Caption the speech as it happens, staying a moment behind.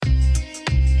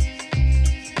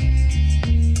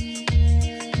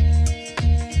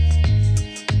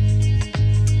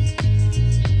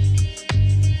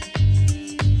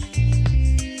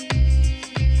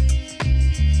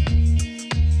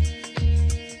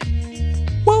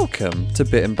Welcome to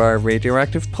Bitten by a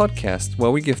Radioactive Podcast,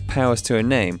 where we give powers to a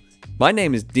name. My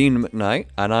name is Dean McKnight,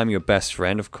 and I'm your best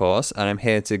friend, of course, and I'm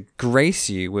here to grace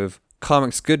you with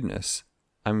comics goodness.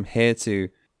 I'm here to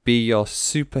be your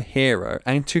superhero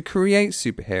and to create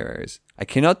superheroes. I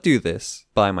cannot do this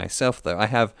by myself, though. I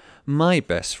have my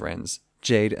best friends,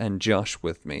 Jade and Josh,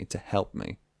 with me to help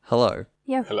me. Hello.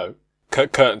 Yeah. Hello.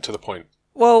 Curtain to the point.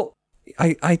 Well,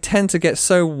 I tend to get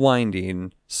so windy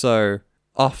and so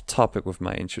off topic with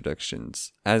my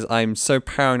introductions, as I'm so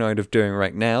paranoid of doing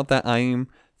right now that I'm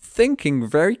thinking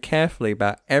very carefully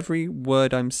about every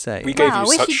word I'm saying. I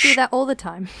wish you'd do that all the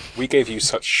time. We gave you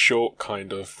such short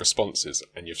kind of responses,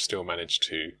 and you've still managed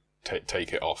to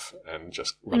take it off and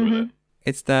just run with it.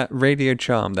 It's that radio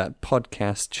charm, that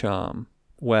podcast charm,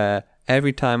 where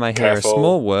every time I hear Careful. a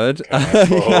small word, I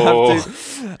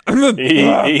have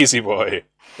to... Easy boy.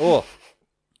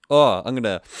 I'm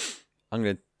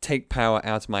gonna take power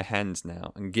out of my hands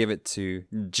now and give it to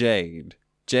Jade.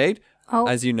 Jade,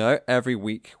 as you know, every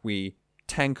week we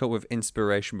tank up with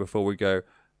inspiration before we go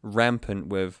rampant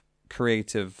with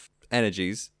creative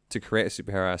energies to create a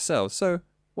superhero ourselves. So,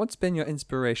 what's been your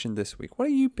inspiration this week? What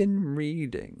have you been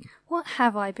reading? What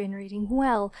have I been reading?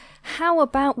 Well, how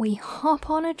about we hop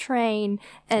on a train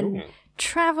and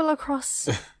travel across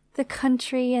the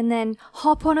country and then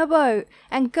hop on a boat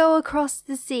and go across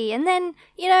the sea. And then,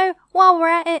 while we're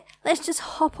at it, let's just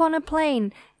hop on a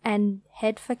plane and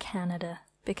head for Canada.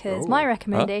 Because my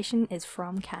recommendation is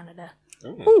from Canada.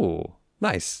 Ooh,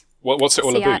 nice. What's it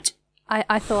all about?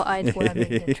 I thought I'd worm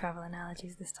in the travel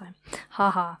analogies this time.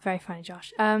 Haha, very funny,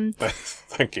 Josh.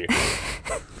 Thank you.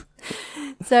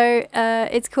 So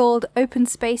it's called Open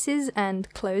Spaces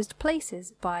and Closed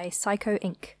Places by Psycho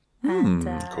Inc. And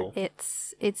cool.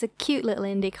 it's a cute little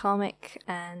indie comic,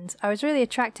 and I was really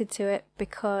attracted to it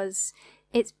because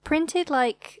it's printed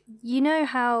like,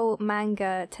 how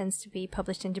manga tends to be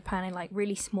published in Japan in like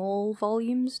really small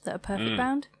volumes that are perfect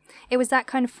bound? It was that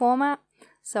kind of format,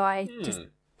 so I just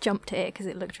jumped at it because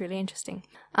it looked really interesting.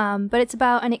 But it's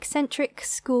about an eccentric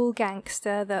school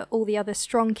gangster that all the other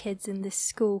strong kids in this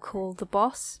school call the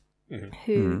boss,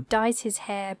 who dyes his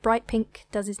hair bright pink,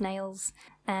 does his nails,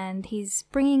 and he's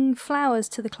bringing flowers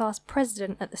to the class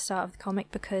president at the start of the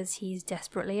comic because he's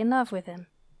desperately in love with him.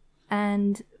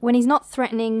 And when he's not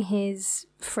threatening his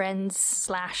friends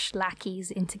 /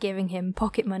 lackeys into giving him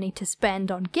pocket money to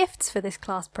spend on gifts for this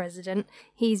class president,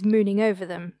 he's mooning over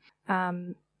them.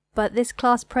 But this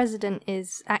class president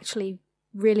is actually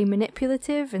really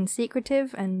manipulative and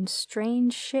secretive, and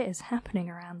strange shit is happening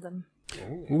around them.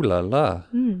 Ooh la la.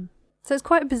 So it's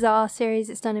quite a bizarre series.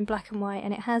 It's done in black and white,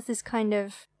 and it has this kind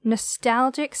of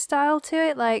nostalgic style to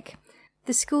it. Like,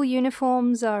 the school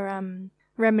uniforms are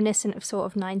reminiscent of sort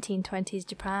of 1920s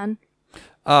Japan.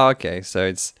 Oh, okay. So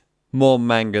it's more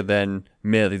manga than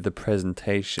merely the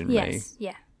presentation. Yes,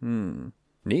 yeah.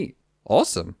 Neat.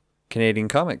 Awesome. Canadian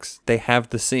comics. They have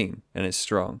the scene, and it's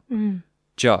strong.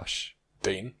 Josh.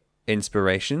 Dean?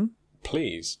 Inspiration?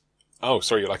 Please. Oh,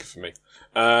 sorry, you like it for me.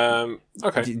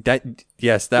 Okay.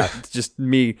 That just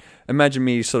me. Imagine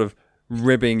me sort of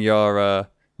ribbing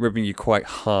you quite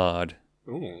hard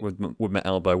with my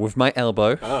elbow. With my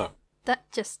elbow. Ah. That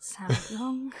just sounds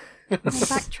wrong. I'll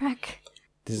backtrack.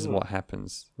 This is what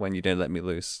happens when you don't let me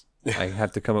loose. I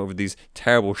have to come up with these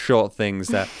terrible short things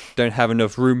that don't have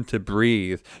enough room to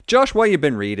breathe. Josh, what have you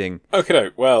been reading?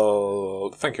 Okay, well,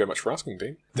 thank you very much for asking,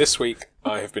 Dean. This week,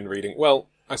 I have been reading... Well,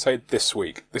 I say this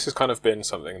week. This has kind of been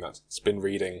something that's been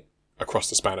reading across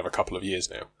the span of a couple of years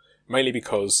now. Mainly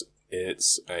because it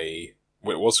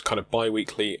was kind of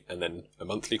bi-weekly and then a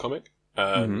monthly comic.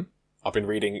 I've been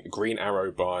reading Green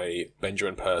Arrow by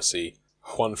Benjamin Percy,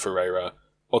 Juan Ferreira,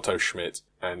 Otto Schmidt,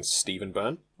 and Stephen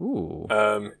Byrne. Ooh.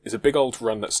 It's a big old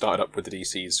run that started up with the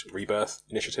DC's Rebirth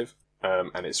initiative,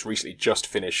 and it's recently just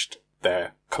finished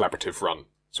their collaborative run.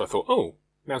 So I thought,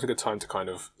 now's a good time to kind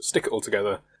of stick it all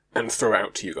together and throw it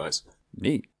out to you guys.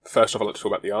 Neat. First off, I'd like to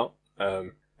talk about the art.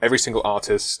 Every single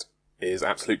artist is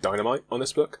absolute dynamite on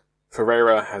this book.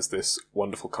 Ferreira has this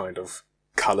wonderful kind of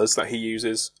colours that he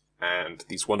uses, and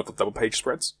these wonderful double-page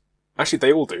spreads. Actually,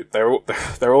 they all do.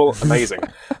 They're all amazing.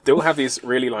 They all have these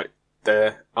really,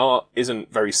 their art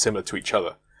isn't very similar to each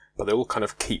other, but they all kind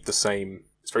of keep the same...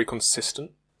 It's very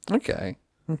consistent. Okay.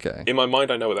 In my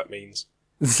mind, I know what that means.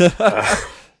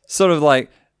 Sort of like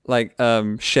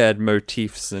shared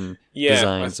motifs and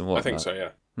designs and whatnot. I think so, yeah.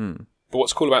 But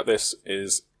what's cool about this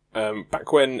is,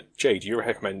 back when, Jade, you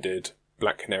recommended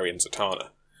Black Canary and Zatanna.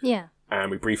 Yeah.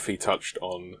 And we briefly touched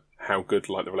on how good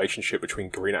the relationship between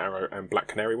Green Arrow and Black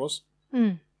Canary was.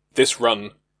 This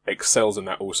run excels in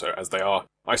that also, as they are...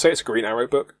 I say it's a Green Arrow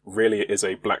book, really it is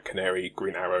a Black Canary,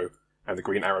 Green Arrow, and the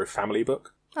Green Arrow family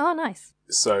book. Oh, nice.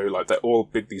 So, like, they're all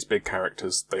these big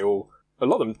characters. A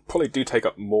lot of them probably do take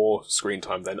up more screen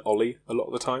time than Ollie a lot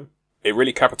of the time. It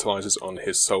really capitalizes on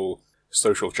his sole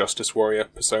social justice warrior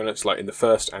persona. It's like in the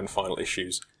first and final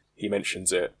issues, he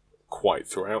mentions it quite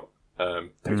throughout.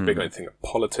 He's big on anything of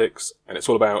politics, and it's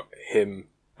all about him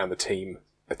and the team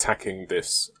attacking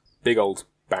this big old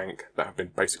bank that have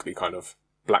been basically kind of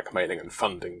blackmailing and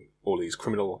funding all these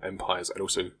criminal empires, and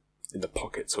also in the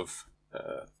pockets of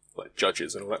like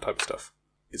judges and all that type of stuff.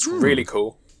 It's really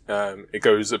cool. It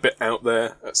goes a bit out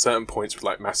there at certain points with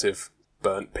like massive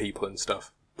burnt people and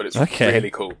stuff, but it's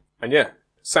really cool. And yeah,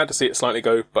 sad to see it slightly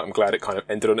go, but I'm glad it kind of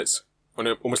ended on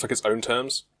almost like its own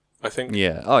terms, I think.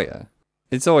 Yeah. Oh yeah.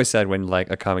 It's always sad when like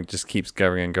a comic just keeps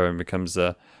going and going and becomes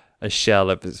a shell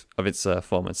of its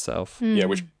former self. Yeah,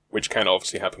 which can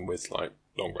obviously happen with like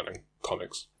long running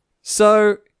comics.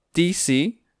 So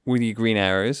DC with your Green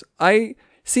Arrows, I've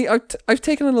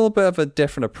taken a little bit of a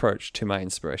different approach to my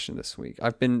inspiration this week.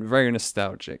 I've been very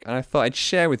nostalgic, and I thought I'd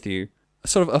share with you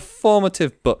sort of a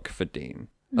formative book for Dean,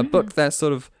 a book that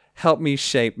sort of helped me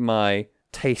shape my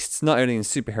tastes not only in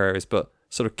superheroes but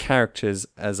sort of characters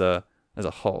as a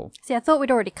whole. See, I thought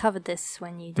we'd already covered this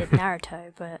when you did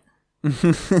Naruto, but...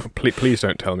 Please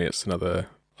don't tell me it's another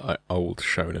old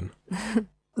shonen.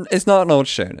 It's not an old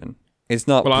shonen. It's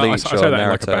not Bleach I or say that Naruto.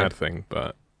 like a bad thing,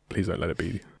 but please don't let it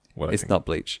be what I It's think. not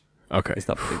Bleach. Okay. It's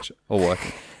not Bleach or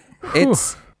working.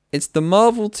 It's the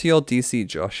Marvel to your DC,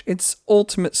 Josh. It's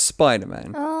Ultimate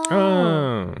Spider-Man.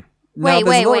 Oh.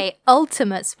 Wait.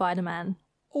 Ultimate Spider-Man.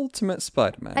 Ultimate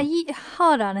Spider-Man.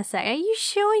 Hold on a sec. Are you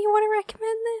sure you want to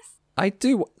recommend this? I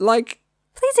do, like...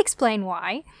 Please explain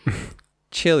why.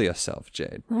 Chill yourself,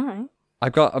 Jade. All right.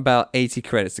 I've got about 80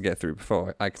 credits to get through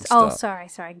before I can start. Oh, sorry.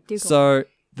 Do go on. So,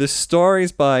 the story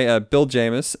is by Bill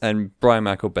Jamis and Brian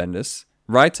Michael Bendis.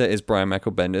 Writer is Brian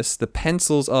Michael Bendis. The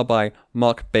pencils are by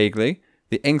Mark Bagley.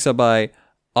 The inks are by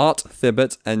Art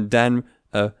Thibault and Dan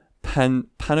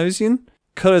Panosian.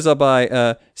 Colors are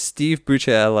by Steve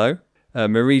Bucciello,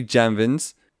 Marie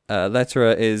Janvins.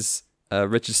 Letterer is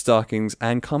Richard Starkings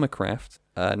and Comicraft.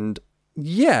 And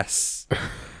yes,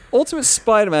 Ultimate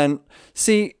Spider-Man.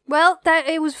 See, well,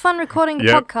 it was fun recording the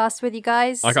podcast with you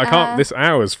guys. I can't. This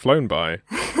hour's flown by.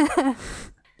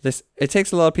 It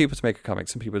takes a lot of people to make a comic.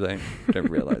 Some people don't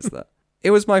realize that.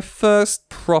 It was my first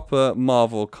proper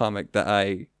Marvel comic that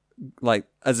I, like,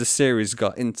 as a series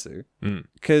got into.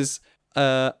 Because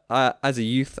as a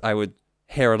youth, I would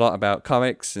hear a lot about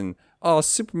comics and,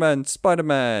 Superman,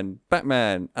 Spider-Man,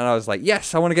 Batman. And I was like,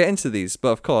 yes, I want to get into these. But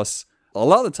of course, a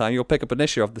lot of the time, you'll pick up an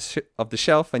issue of the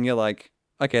shelf and you're like,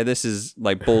 okay, this is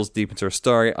like balls deep into a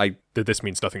story. This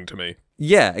means nothing to me.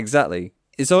 Yeah, exactly.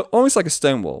 It's almost like a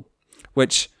Stonewall,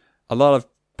 which a lot of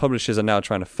publishers are now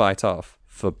trying to fight off,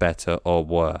 for better or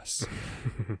worse.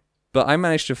 But I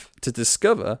managed to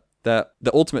discover that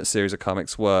the Ultimate series of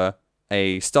comics were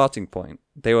a starting point.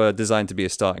 They were designed to be a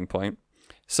starting point.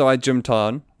 So I jumped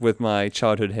on with my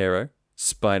childhood hero,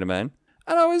 Spider-Man,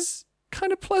 and I was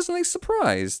kind of pleasantly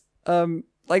surprised.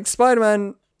 Like,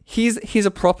 Spider-Man, he's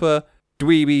a proper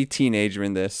dweeby teenager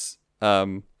in this.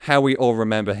 How we all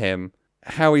remember him,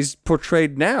 how he's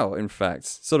portrayed now, in fact.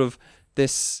 Sort of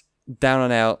this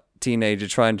down-and-out teenager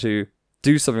trying to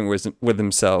do something with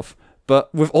himself.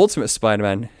 But with Ultimate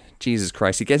Spider-Man, Jesus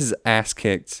Christ, he gets his ass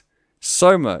kicked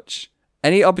so much.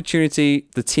 Any opportunity,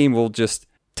 the team will just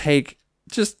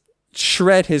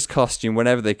shred his costume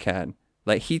whenever they can.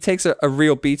 Like, he takes a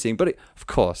real beating, but of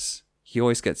course, he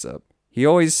always gets up. He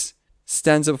always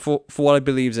stands up for what he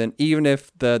believes in, even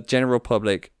if the general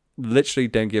public literally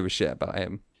don't give a shit about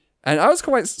him. And I was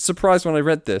quite surprised when I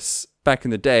read this back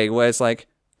in the day, where it's like,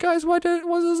 guys, why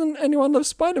doesn't anyone love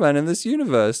Spider-Man in this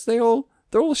universe? They're all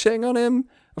shitting on him.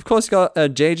 Of course, you got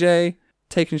JJ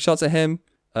taking shots at him,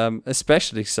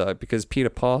 especially so because Peter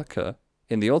Parker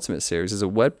in the Ultimate series is a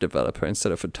web developer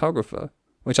instead of photographer,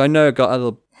 which I know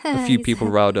got a few people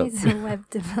riled up. He's a web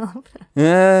developer.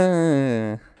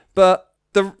 Yeah, but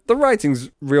the writing's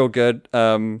real good.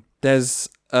 There's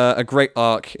a great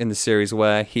arc in the series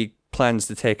where he plans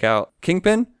to take out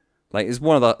Kingpin. Like, it's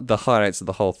one of the highlights of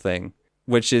the whole thing,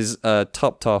 which is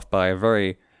topped off by a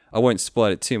very, I won't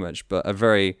spoil it too much, but a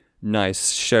very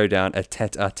nice showdown, a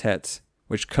tete-a-tete,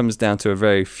 which comes down to a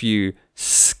very few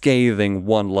scathing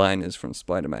one-liners from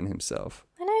Spider-Man himself.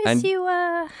 I notice you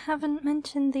haven't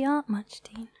mentioned the art much,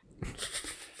 Dean.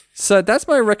 So that's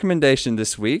my recommendation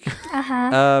this week.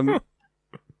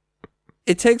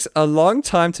 It takes a long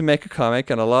time to make a comic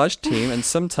and a large team, and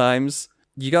sometimes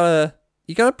you gotta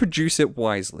produce it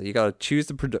wisely. You gotta choose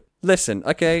the Listen,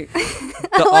 okay.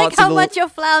 I like how much you're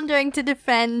floundering to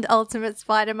defend Ultimate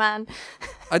Spider-Man.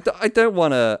 I don't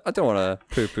want to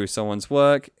poo-poo someone's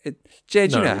work.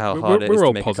 Jade, you know how hard it is we're to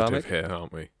all make a positive comic. here,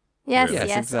 aren't we? Yes, Yes,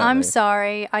 yes. exactly. I'm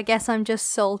sorry. I guess I'm just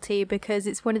salty because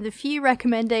it's one of the few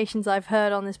recommendations I've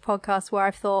heard on this podcast where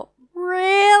I've thought,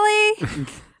 really?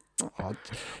 Oh,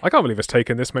 I can't believe it's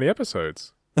taken this many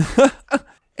episodes.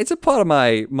 it's a part of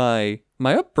my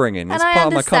upbringing. It's And I part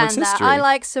of my comics understand that. history. I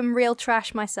like some real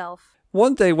trash myself.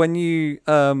 One day when you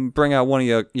bring out one of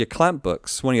your Clamp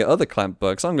books, one of your other Clamp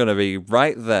books, I'm going to be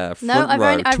right there, No, front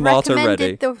row, I've tomato recommended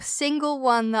ready. the single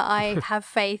one that I have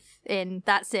faith in.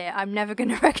 That's it. I'm never going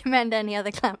to recommend any other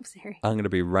Clamp series. I'm going to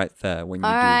be right there when you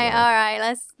All do right, that. all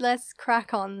right. Let's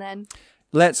crack on then.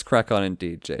 Let's crack on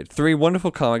indeed, Jade. 3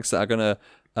 wonderful comics that are going to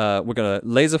we're going to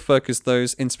laser focus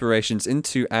those inspirations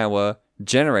into our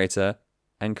generator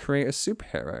and create a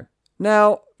superhero.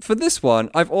 Now, for this one,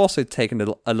 I've also taken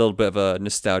a little bit of a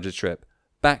nostalgia trip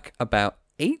back about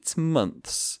 8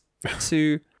 months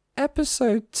to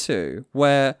episode 2,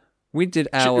 where we did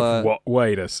our... What?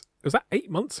 Wait was that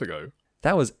 8 months ago?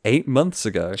 That was 8 months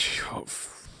ago. Oh,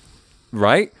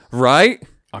 Right?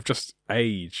 I've just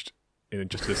aged in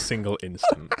just a single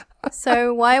instant.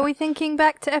 So why are we thinking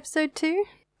back to episode 2?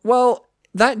 Well,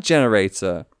 that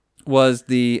generator was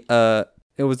the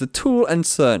tool and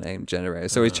surname generator.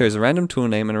 So we chose a random tool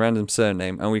name and a random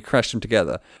surname, and we crashed them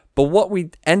together. But what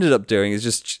we ended up doing is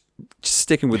just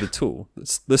sticking with the tool,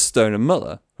 the Stoner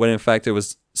Muller, when in fact it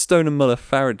was Stoner Muller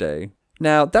Faraday.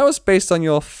 Now, that was based on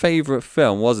your favourite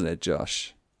film, wasn't it,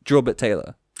 Josh? Drillbit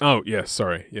Taylor. Oh, yeah,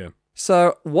 sorry, yeah.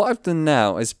 So what I've done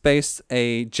now is based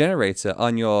a generator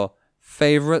on your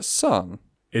favourite song.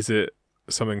 Is it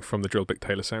something from the Drill Bit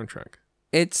Taylor soundtrack?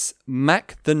 It's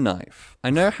Mac the Knife. I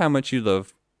know how much you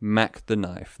love Mac the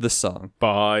Knife, the song.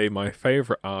 By my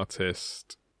favourite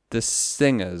artist, The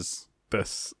singers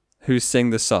this. who sing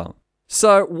the song.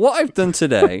 So what I've done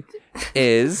today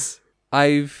is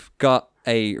I've got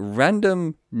a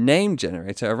random name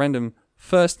generator, a random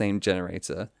first name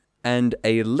generator, and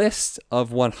a list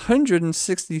of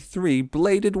 163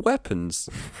 bladed weapons.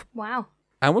 Wow.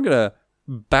 And we're going to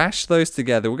bash those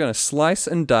together. We're going to slice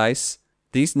and dice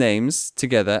these names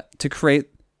together to create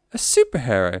a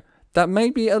superhero that may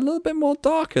be a little bit more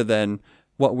darker than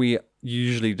what we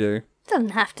usually do. Doesn't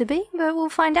have to be, but we'll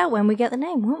find out when we get the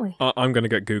name, won't we? I'm going to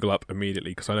get Google up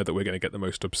immediately because I know that we're going to get the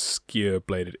most obscure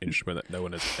bladed instrument that no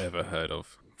one has ever heard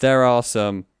of. There are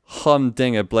some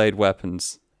humdinger blade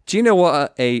weapons. Do you know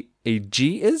what a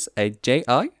G is? A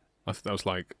J-I? I think that was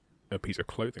like a piece of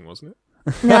clothing, wasn't it?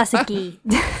 No, that's a gi.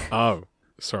 Oh,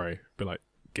 sorry. Be like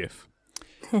GIF.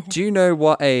 Do you know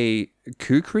what a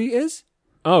kukri is?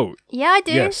 Oh, Yeah, I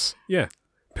do. yes. Yeah.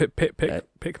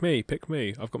 Pick me.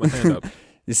 I've got my hand up.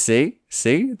 You see?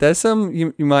 There's some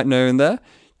you might know in there.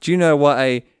 Do you know what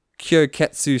a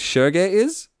kyoketsu shoge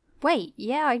is? Wait,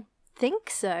 yeah, I think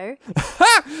so.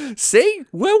 See?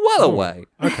 We're well away.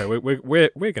 Okay,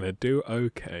 we're gonna do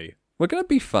okay. We're going to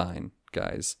be fine,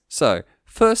 guys. So,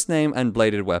 first name and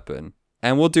bladed weapon.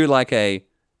 And we'll do like a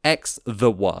X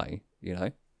the Y, you know?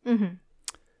 Mm-hmm.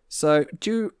 So,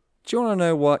 do you want to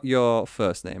know what your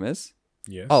first name is?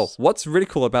 Yes. Oh, what's really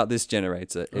cool about this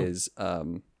generator is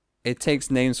it takes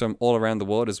names from all around the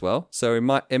world as well. So it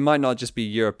might not just be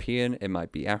European, it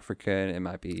might be African, it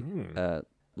might be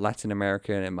Latin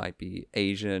American, it might be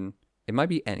Asian, it might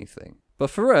be anything. But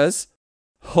for us,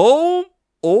 our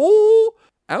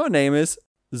name is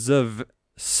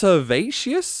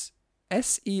Servatius,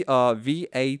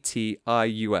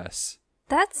 Servatius.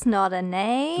 That's not a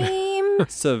name.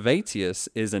 Servatius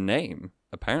is a name,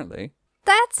 apparently.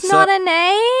 That's not a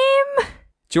name.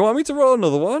 Do you want me to roll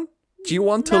another one? Do you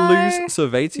want to lose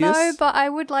Servatius? No, but I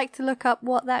would like to look up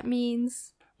what that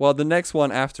means. Well, the next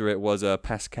one after it was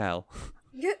Pascal.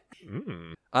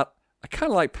 Mm. I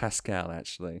kind of like Pascal,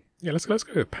 actually. Yeah, let's go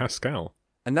with Pascal.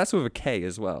 And that's with a K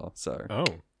as well. Oh.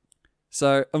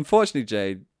 So unfortunately,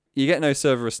 Jade, you get no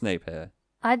Severus Snape here.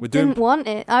 I We're doing- didn't want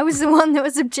it. I was the one that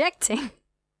was objecting.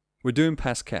 We're doing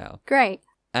Pascal. Great.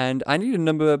 And I need a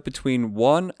number between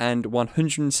 1 and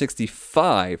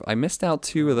 165. I missed out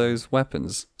 2 of those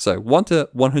weapons. So 1 to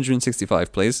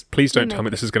 165, please. Please don't tell me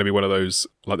this is going to be one of those,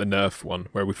 like the Nerf one,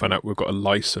 where we find out we've got a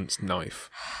licensed knife.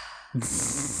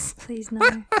 Please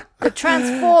no. The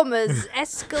Transformers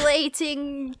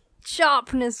escalating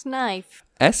sharpness knife.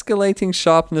 Escalating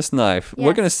sharpness knife. We're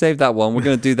Yes. going to save that one. We're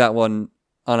going to do that one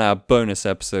on our bonus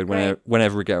episode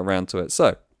whenever we get around to it.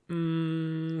 So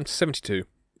 72.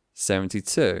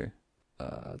 72.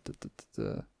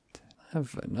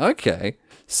 11. Okay.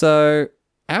 So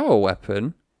our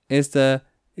weapon is the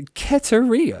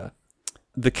Keteria.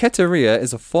 The Keteria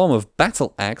is a form of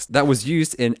battle axe that was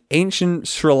used in ancient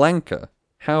Sri Lanka.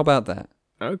 How about that?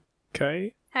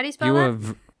 Okay. How do you spell You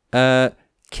that? are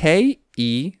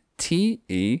Keteriya.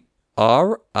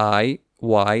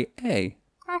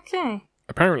 Okay.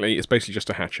 Apparently, it's basically just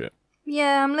a hatchet.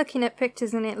 Yeah, I'm looking at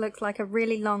pictures and it looks like a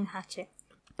really long hatchet.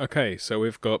 Okay, so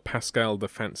we've got Pascal the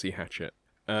fancy hatchet.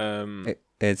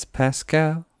 It's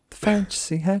Pascal, the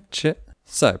fancy hatchet.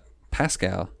 So,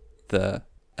 Pascal, the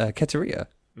Keteriya.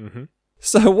 Mm-hmm.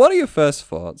 So, what are your first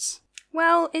thoughts?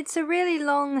 Well, it's a really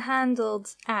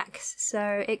long-handled axe,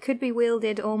 so it could be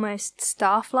wielded almost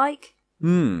staff-like. It's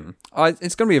going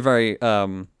to be a very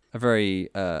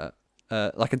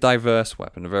like a diverse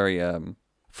weapon. A very I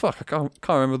can't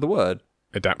remember the word.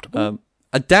 Adaptable?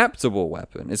 Adaptable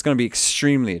weapon. It's going to be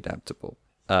extremely adaptable.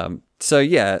 So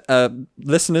yeah,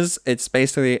 listeners, it's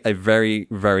basically a very,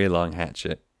 very long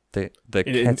hatchet. The in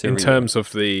Keteriya. terms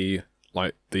of the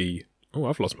oh,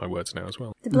 I've lost my words now as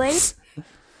well. The blade?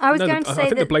 I was going to I say think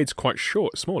that... the blade's quite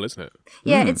small, isn't it?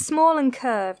 Yeah, it's small and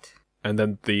curved. And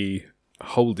then the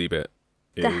holdy bit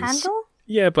is... The handle?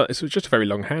 Yeah, but it's just a very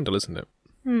long handle, isn't it?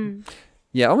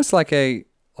 Yeah, almost like a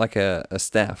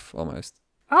staff, almost.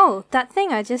 Oh, that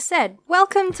thing I just said.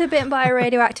 Welcome to Bitten by a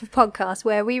Radioactive podcast,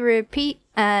 where we repeat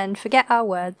and forget our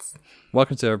words.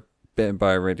 Welcome to Bitten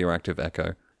by a Radioactive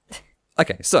Echo.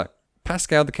 Okay, so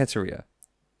Pascal the Keteriya.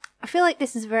 I feel like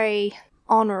this is a very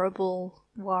honourable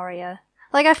warrior.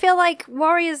 Like, I feel like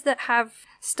warriors that have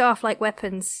staff-like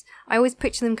weapons, I always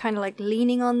picture them kind of like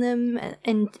leaning on them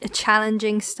in a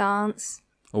challenging stance.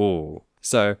 Oh,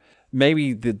 so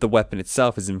maybe the weapon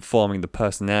itself is informing the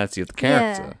personality of the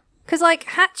character. Because, like,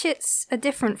 hatchets are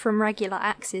different from regular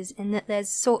axes in that there's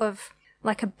sort of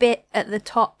like a bit at the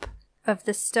top of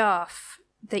the staff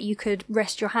that you could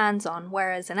rest your hands on,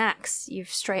 whereas an axe, you've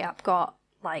straight up got,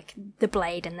 like, the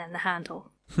blade and then the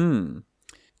handle. You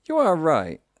are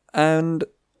right. And,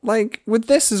 like, with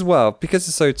this as well, because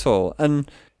it's so tall,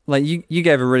 and, like, you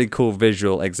gave a really cool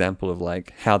visual example of,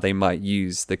 like, how they might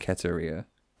use the Keteriya.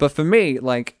 But for me,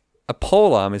 like, a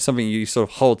polearm is something you sort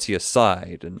of hold to your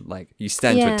side and, like, you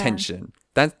stand to attention.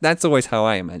 That's always how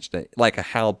I imagine it. Like a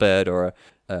halberd or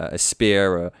a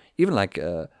spear or even, like,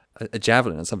 a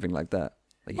javelin or something like that.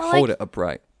 Like, you hold it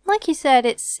upright. Like you said,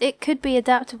 it could be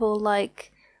adaptable.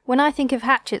 Like, when I think of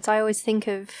hatchets, I always think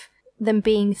of them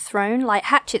being thrown. Like,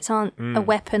 hatchets aren't a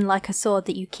weapon like a sword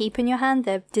that you keep in your hand.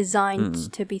 They're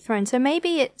designed to be thrown. So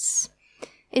maybe it's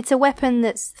a weapon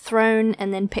that's thrown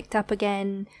and then picked up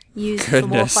again, used for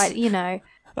more fight, you know.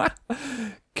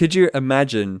 Could you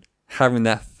imagine having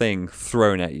that thing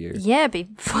thrown at you? Yeah, it'd be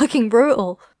fucking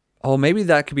brutal. Oh, maybe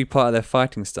that could be part of their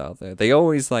fighting style there. They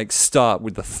always, like, start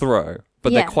with the throw,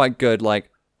 but Yeah. they're quite good,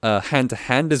 like,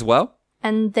 hand-to-hand as well.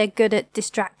 And they're good at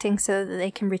distracting so that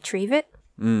they can retrieve it.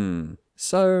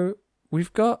 So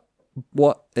we've got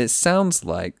what it sounds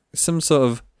like some sort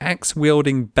of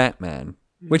axe-wielding Batman,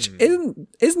 which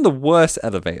isn't the worst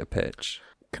elevator pitch.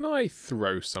 Can I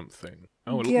throw something?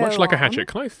 Oh, Go much like a on. hatchet,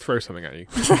 can I throw something at you?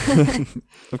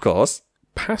 Of course.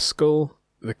 Pascal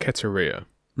the Keteriya.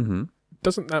 Mm-hmm.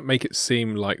 Doesn't that make it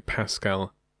seem like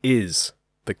Pascal is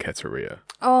the Keteriya?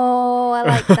 Oh, I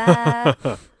like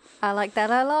that. I like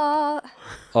that a lot.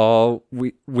 Oh,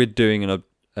 we're doing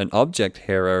an object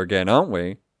hero again, aren't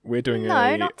we? We're doing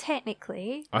No, not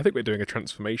technically. I think we're doing a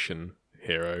transformation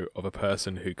hero of a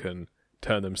person who can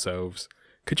turn themselves.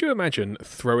 Could you imagine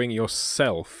throwing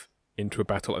yourself into a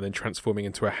battle and then transforming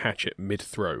into a hatchet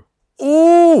mid-throw?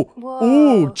 Ooh! Whoa.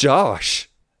 Ooh,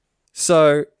 Josh!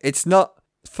 So, it's not...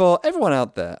 For everyone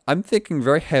out there, I'm thinking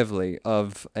very heavily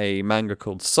of a manga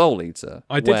called Soul Eater.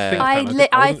 I did where- think- I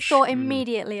wasn't thought sh-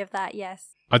 immediately of that,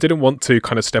 yes. I didn't want to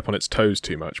kind of step on its toes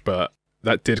too much, but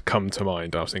that did come to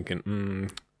mind. I was thinking,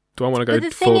 do I want to go But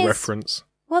the thing full is- reference?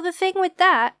 Well, the thing with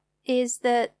that is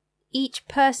that each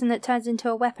person that turns into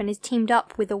a weapon is teamed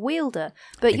up with a wielder.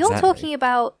 But you're Exactly. talking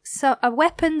about a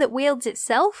weapon that wields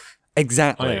itself?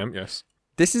 Exactly. I am, yes.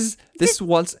 This is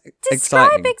what's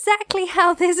Describe exciting. exactly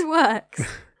how this works.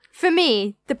 For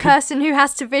me, the person who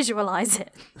has to visualize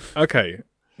it. Okay,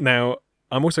 now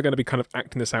I'm also going to be kind of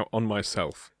acting this out on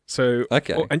myself. So,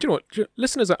 Okay. and you know what,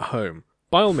 listeners at home,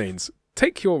 by all means,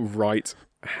 take your right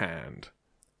hand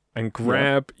and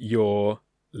grab your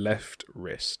left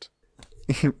wrist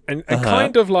and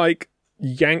kind of like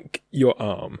yank your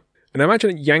arm. And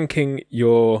imagine yanking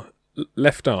your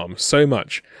left arm so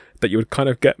much that you would kind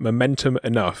of get momentum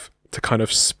enough to kind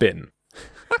of spin.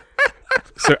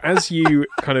 So as you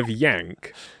kind of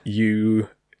yank, your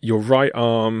right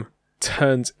arm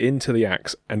turns into the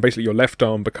axe, and basically your left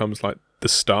arm becomes like the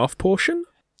staff portion.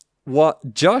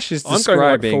 What Josh is I'm going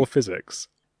like describing... full physics.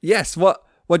 Yes, what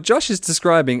Josh is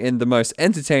describing in the most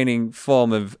entertaining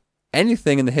form of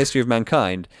anything in the history of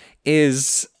mankind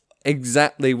is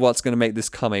exactly what's going to make this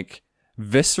comic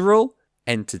visceral,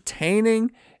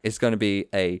 entertaining. It's going to be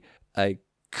a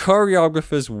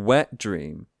choreographer's wet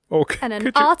dream. Or And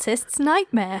an artist's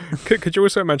nightmare. could you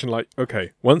also imagine, like,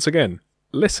 okay, once again,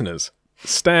 listeners,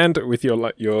 stand with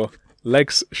your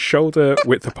legs shoulder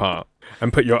width apart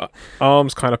and put your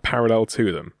arms kind of parallel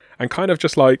to them, and kind of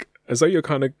just like as though you're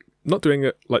kind of not doing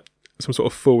it like some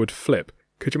sort of forward flip.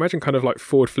 Could you imagine kind of like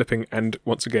forward flipping and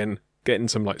once again getting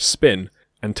some like spin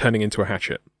and turning into a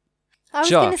hatchet? I was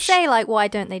going to Josh. say, like, why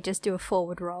don't they just do a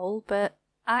forward roll? But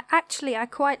I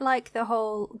quite like the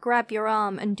whole grab your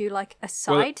arm and do like a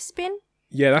side spin.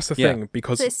 Yeah, that's the Yeah. thing,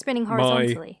 because So it's spinning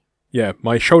horizontally.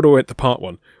 my shoulder width apart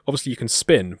one, obviously you can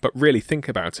spin, but really think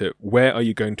about it, where are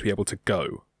you going to be able to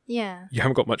go? Yeah. You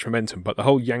haven't got much momentum, but the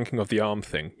whole yanking of the arm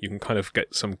thing, you can kind of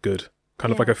get some good,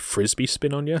 kind of Yeah. like a frisbee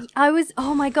spin on you.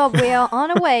 Oh my god, we are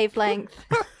on a wavelength.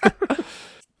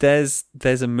 There's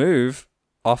a move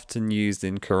often used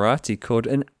in karate called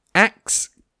an axe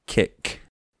kick.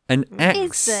 An Is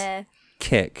axe there?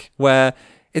 kick, where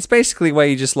it's basically where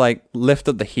you just like lift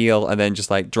up the heel and then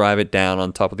just like drive it down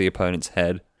on top of the opponent's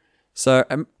head. So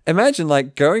imagine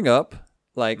like going up,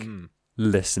 like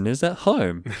listeners at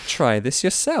home, try this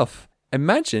yourself.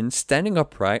 Imagine standing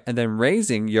upright and then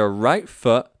raising your right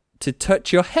foot to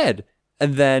touch your head,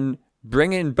 and then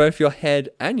bringing both your head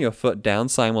and your foot down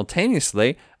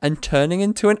simultaneously and turning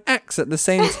into an axe at the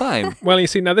same time. Well, you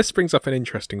see, now this brings up an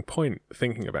interesting point,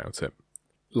 thinking about it.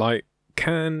 Like,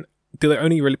 do they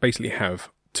only really basically have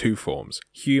two forms,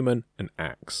 human and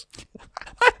axe?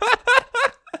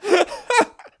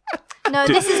 No,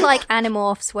 this is like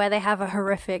Animorphs, where they have a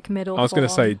horrific middle I was going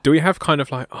to form. say, do we have kind of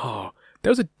like, there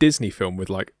was a Disney film with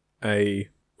like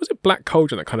was it Black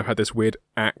Cauldron that kind of had this weird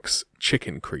axe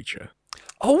chicken creature?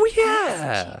 Oh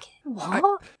yeah.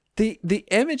 What? The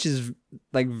image is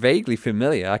like vaguely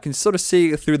familiar. I can sort of see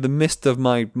it through the mist of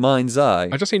my mind's eye.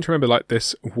 I just seem to remember like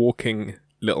this walking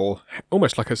little,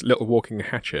 almost like a little walking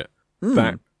hatchet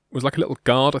that was like a little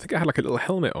guard. I think it had like a little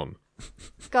helmet on.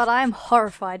 God, I am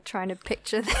horrified trying to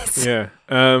picture this. Yeah.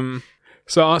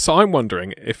 So I'm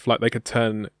wondering if like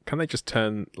can they just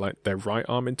turn like their right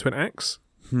arm into an axe?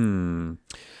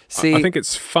 See, I think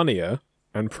it's funnier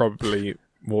and probably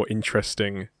more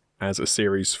interesting as a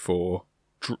series for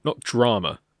not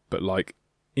drama, but like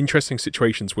interesting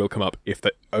situations will come up if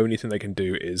the only thing they can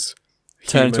do is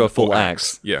Turn into human a full or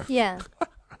axe. Yeah. Yeah.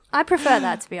 I prefer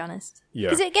that, to be honest. Yeah.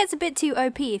 Because it gets a bit too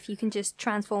OP if you can just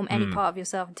transform any part of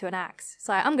yourself into an axe. It's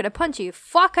like, I'm going to punch you.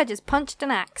 Fuck, I just punched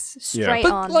an axe. Straight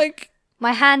but on. like,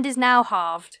 My hand is now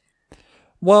halved.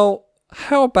 well,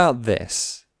 how about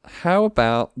this? How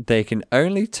about they can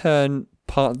only turn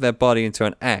part of their body into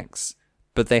an axe,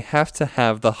 but they have to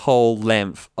have the whole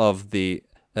length of the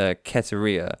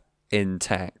Keteria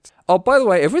intact. Oh, by the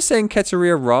way, if we're saying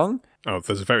Keteria wrong, Oh,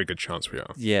 there's a very good chance we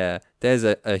are. yeah, there's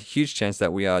a huge chance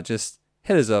that we are. Just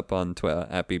hit us up on Twitter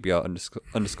at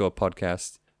 @BBR_underscore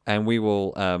podcast, and we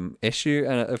will issue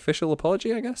an official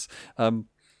apology, I guess.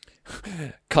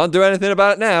 Can't do anything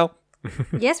about it now.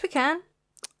 Yes, we can.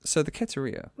 So the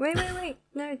Keteria. Wait.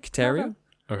 No. Keteria? hold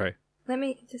on. Okay. Let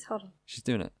me just hold on. She's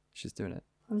doing it.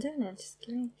 I'm doing it. Just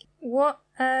give me. What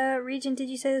region did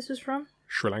you say this was from?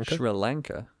 Sri Lanka? Sri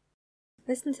Lanka.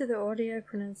 Listen to the audio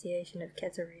pronunciation of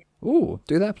Keteria. Ooh,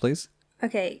 do that, please.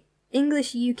 Okay,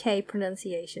 English UK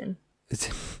pronunciation.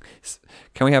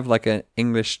 Can we have like an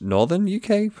English Northern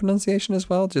UK pronunciation as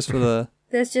well, just for the...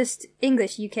 There's just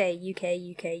English UK.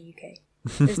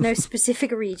 There's no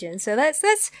specific region. So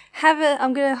let's have a.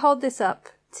 I'm gonna hold this up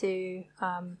to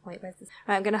Wait, where's this?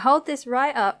 Right, I'm gonna hold this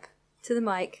right up to the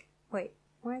mic. Wait,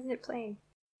 why isn't it playing?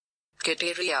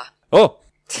 Keteria. Oh!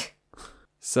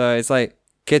 So it's like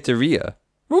Keteria.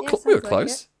 We were Yeah, we were sounds like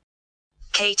close.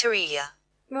 Cateria.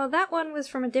 Well, that one was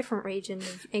from a different region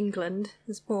of England.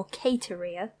 It's more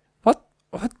Cateria. What?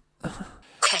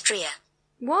 Ketria.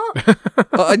 What?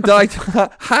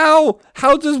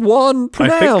 How does one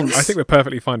pronounce? I think we're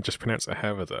perfectly fine to just pronounce it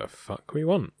however the fuck we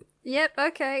want. Yep.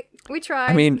 Okay, we tried.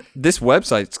 I mean, this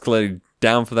website's clearly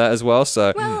down for that as well,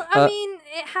 so... well, I mean,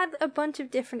 it had a bunch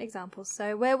of different examples,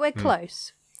 so we're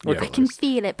close. Yeah, I can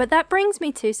feel it. But that brings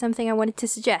me to something I wanted to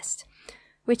suggest,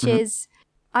 which is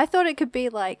I thought it could be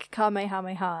like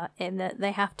Kamehameha in that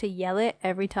they have to yell it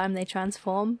every time they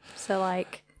transform. So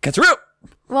like, Keteria!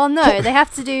 well, no, they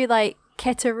have to do like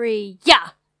Keteri, yeah.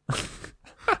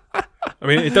 I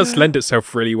mean, it does lend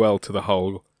itself really well to the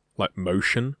whole like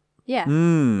motion. Yeah.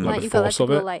 Hmm. Like Like the you've got that force of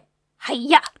typical it. like,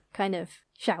 hiya kind of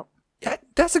shout. Yeah,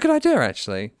 that's a good idea,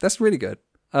 actually. That's really good.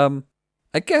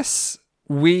 I guess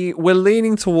we're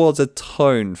leaning towards a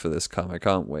tone for this comic,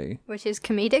 aren't we? Which is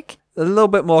comedic. a little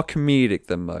bit more comedic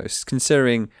than most,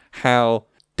 considering how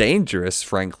dangerous,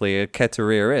 frankly, a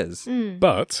Keteria is.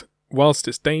 But whilst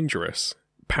it's dangerous,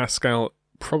 Pascal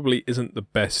probably isn't the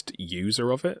best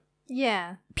user of it.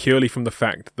 Yeah. Purely from the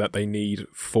fact that they need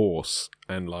force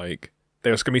and like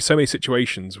there's going to be so many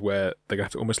situations where they're going to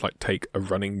have to almost like take a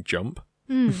running jump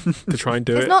to try and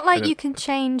do it. It's not like you can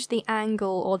change the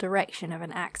angle or direction of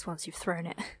an axe once you've thrown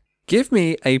it. Give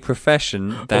me a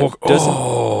profession that doesn't...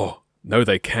 Oh, no,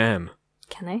 they can.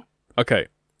 Can they? Okay,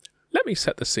 let me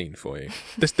set the scene for you.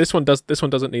 This one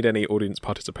doesn't need any audience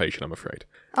participation, I'm afraid.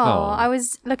 Oh, I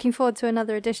was looking forward to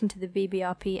another addition to the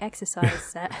BBRP exercise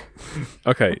set.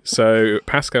 Okay, so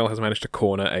Pascal has managed to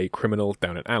corner a criminal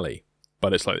down an alley,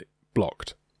 but it's like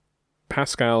blocked.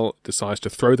 Pascal decides to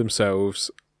throw themselves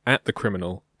at the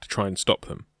criminal to try and stop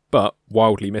them, but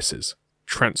wildly misses,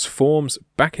 transforms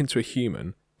back into a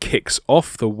human, kicks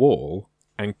off the wall,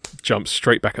 and jumps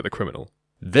straight back at the criminal.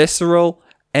 Visceral,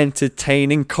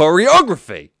 entertaining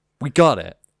choreography. We got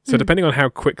it. So depending on how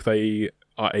quick they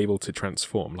are able to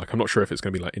transform, like I'm not sure if it's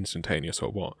going to be like instantaneous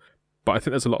or what, but I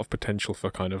think there's a lot of potential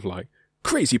for kind of like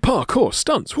crazy parkour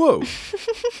stunts. Whoa!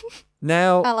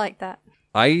 Now, I like that.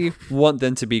 I want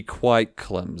them to be quite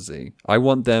clumsy. I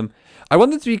want them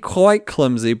to be quite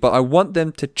clumsy, but I want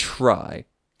them to try.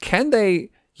 Can they,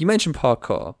 you mentioned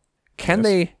parkour, can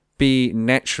they be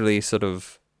naturally sort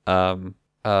of a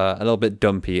little bit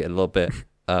dumpy, a little bit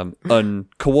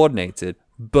uncoordinated,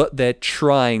 but they're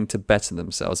trying to better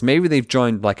themselves? Maybe they've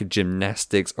joined like a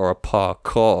gymnastics or a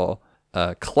parkour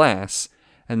class,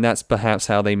 and that's perhaps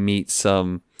how they meet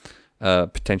some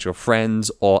potential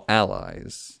friends or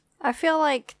allies. I feel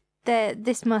like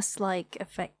this must like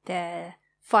affect their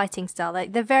fighting style.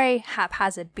 Like they're very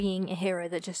haphazard, being a hero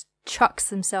that just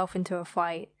chucks themselves into a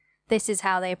fight. This is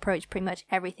how they approach pretty much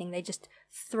everything. They just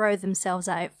throw themselves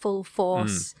at it full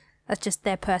force. That's just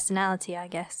their personality, I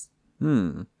guess.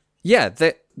 Yeah,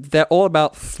 they're all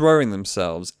about throwing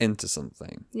themselves into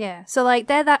something. Yeah. So like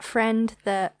they're that friend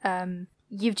that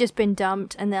you've just been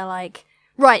dumped, and they're like,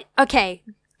 right, okay.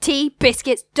 Tea,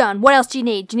 biscuits, done. What else do you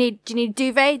need? Do you need a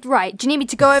duvet? Right. Do you need me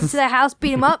to go over to their house,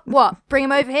 beat them up? What? Bring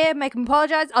them over here, make them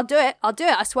apologize? I'll do it.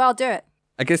 I swear I'll do it.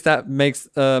 I guess that makes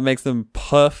them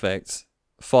perfect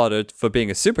fodder for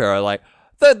being a superhero. Like,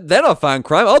 they're not fighting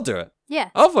crime. I'll do it. Yeah.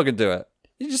 I'll fucking do it.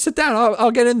 You just sit down. I'll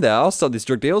get in there. I'll stop these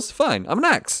drug deals. Fine. I'm an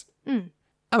axe. I'm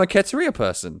a Keteria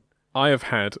person. I have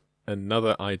had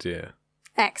another idea.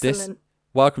 Excellent.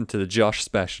 Welcome to the Josh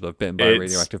special of Bitten by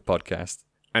Radioactive podcast.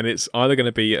 And it's either going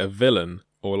to be a villain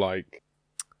or like,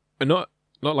 not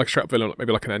like a straight up villain, but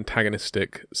maybe like an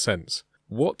antagonistic sense.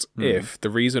 What if the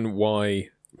reason why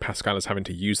Pascal is having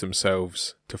to use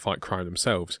themselves to fight crime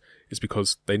themselves is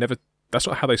because that's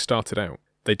not how they started out.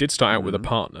 They did start out with a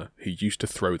partner who used to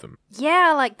throw them.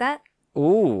 Yeah, I like that.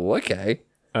 Ooh, okay.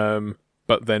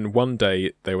 But then one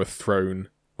day they were thrown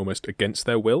almost against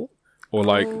their will, or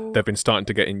like they've been starting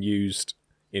to get used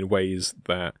in ways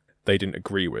that they didn't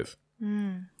agree with.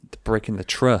 Breaking the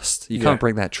trust. You can't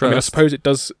break that trust. I mean, I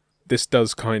suppose this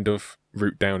does kind of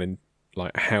root down in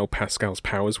like how Pascal's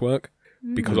powers work,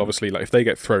 because obviously, like if they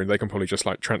get thrown, they can probably just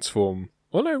like transform.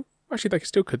 Well, no, actually, they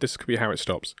still could. This could be how it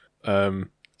stops.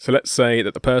 So let's say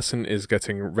that the person is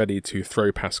getting ready to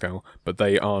throw Pascal, but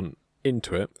they aren't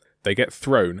into it. They get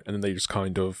thrown, and then they just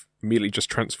kind of immediately just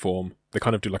transform. They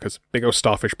kind of do like a big old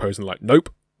starfish pose, and like, nope,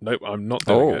 I'm not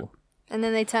doing it. And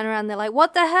then they turn around, and they're like,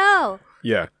 "What the hell?"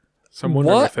 Yeah. So I'm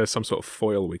wondering if there's some sort of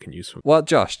foil we can use for. Well,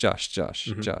 Josh. Am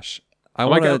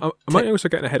I also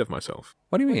getting ahead of myself?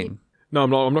 What do you mean? No, I'm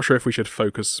not. I'm not sure if we should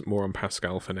focus more on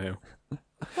Pascal for now.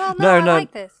 Well, no, I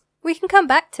like this. We can come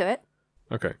back to it.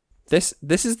 Okay. This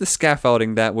is the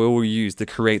scaffolding that we will use to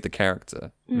create the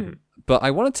character. But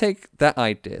I want to take that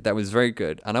idea that was very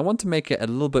good, and I want to make it a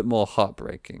little bit more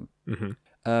heartbreaking.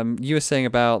 You were saying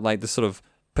about like the sort of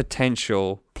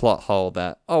potential plot hole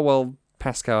that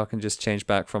Pascal can just change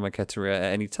back from a Keteria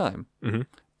at any time.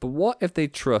 But what if they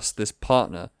trust this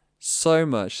partner so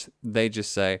much they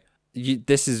just say,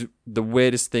 this is the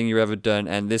weirdest thing you've ever done,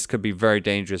 and this could be very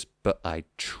dangerous, but I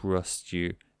trust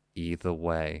you either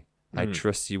way. I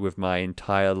trust you with my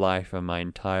entire life and my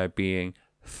entire being.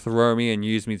 Throw me and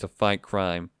use me to fight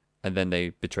crime. And then they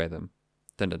betray them.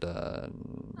 Dun, dun,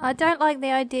 dun. I don't like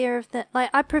the idea of that. Like,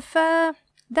 I prefer...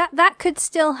 That could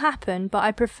still happen, but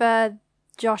I prefer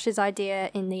Josh's idea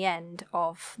in the end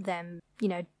of them,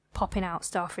 popping out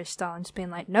starfish style and just being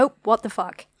like, nope, what the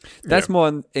fuck? That's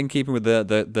more in keeping with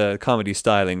the comedy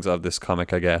stylings of this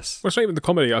comic, I guess. Well, it's not even the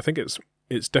comedy. I think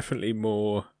it's definitely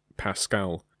more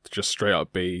Pascal to just straight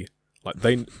up be like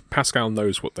Pascal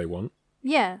knows what they want.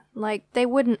 Yeah, like they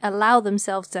wouldn't allow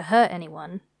themselves to hurt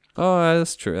anyone. Oh,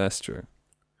 that's true. That's true.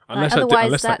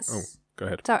 Otherwise, oh, go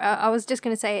ahead. Sorry, I was just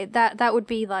going to say that would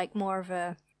be like more of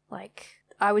a like.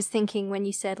 I was thinking when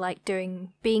you said like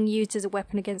being used as a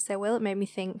weapon against their will, it made me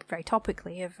think very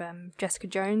topically of Jessica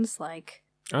Jones, like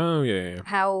Oh yeah.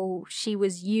 how she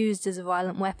was used as a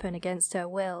violent weapon against her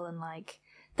will, and like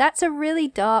that's a really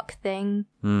dark thing.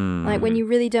 Like when you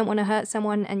really don't want to hurt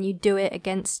someone and you do it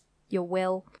against your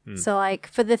will. So like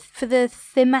for the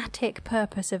thematic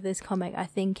purpose of this comic, I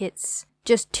think it's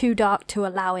just too dark to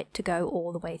allow it to go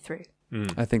all the way through.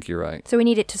 I think you're right. So we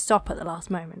need it to stop at the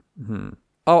last moment.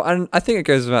 Oh, and I think it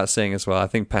goes without saying as well. I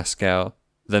think Pascal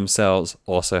themselves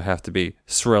also have to be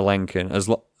Sri Lankan,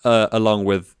 along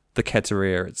with the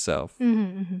Keteria itself.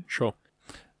 Sure.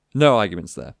 No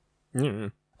arguments there.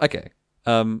 Okay.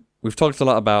 We've talked a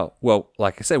lot about, well,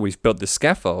 like I said, we've built this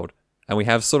scaffold, and we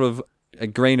have sort of a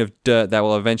grain of dirt that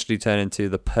will eventually turn into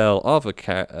the pearl of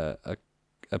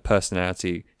a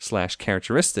personality /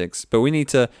 characteristics. But we need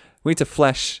to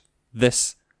flesh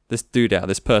this dude out,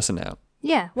 this person out.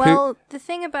 Yeah, well, the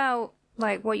thing about,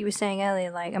 like, what you were saying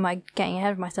earlier, like, am I getting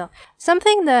ahead of myself?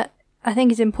 Something that I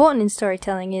think is important in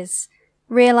storytelling is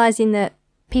realizing that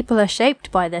people are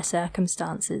shaped by their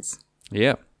circumstances.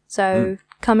 Yeah. So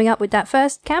coming up with that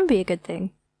first can be a good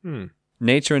thing.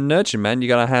 Nature and nurture, man. You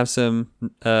gotta have some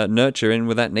nurture in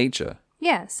with that nature.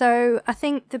 Yeah, so I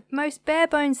think the most bare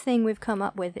bones thing we've come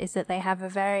up with is that they have a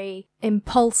very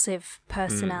impulsive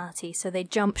personality, so they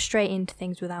jump straight into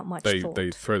things without much thought.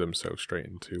 They throw themselves straight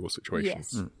into all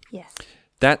situations. Yes.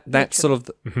 That's sort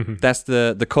of that's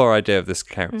the core idea of this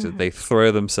character. They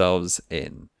throw themselves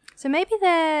in. So maybe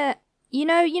they're you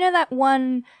know that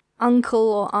one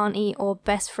uncle or auntie or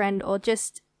best friend or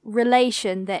just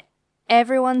relation that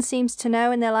everyone seems to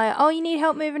know, and they're like, oh, you need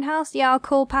help moving house? Yeah, I'll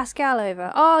call Pascal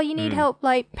over. Oh, you need help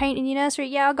like painting your nursery?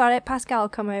 Yeah, I got it. Pascal will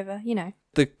come over,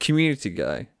 The community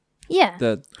guy. Yeah.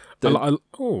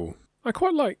 I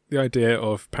quite like the idea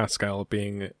of Pascal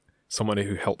being someone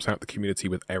who helps out the community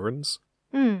with errands.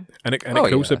 And it can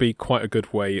also be quite a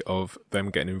good way of them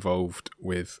getting involved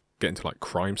with getting to like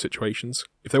crime situations.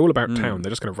 If they're all about town, they're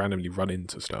just going to randomly run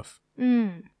into stuff.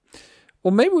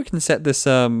 Well, maybe we can set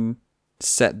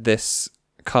this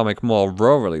comic more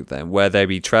rurally then, where they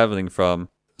be traveling from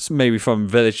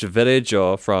village to village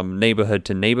or from neighborhood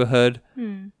to neighborhood,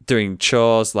 doing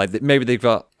chores. Like maybe they've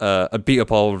got a beat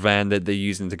up old van that they're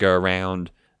using to go around.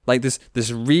 Like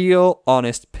this real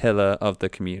honest pillar of the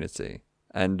community.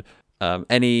 And don't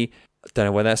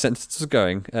know where that sentence is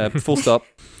going. Full stop.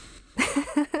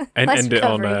 And Nice end it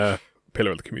on recovery.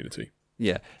 pillar of the community.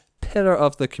 Yeah. Pillar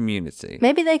of the community.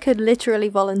 Maybe they could literally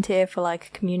volunteer for like a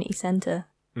community centre.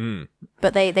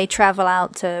 But they travel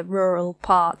out to rural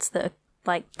parts that are,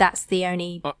 like, that's the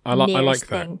only I like nearest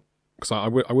that, thing. because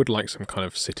I would like some kind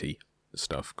of city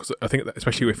stuff, because I think that,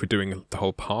 especially if we're doing the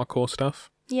whole parkour stuff.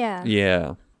 Yeah.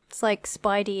 Yeah. It's like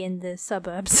Spidey in the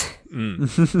suburbs.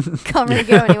 Can't really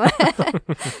go anywhere.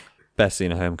 Best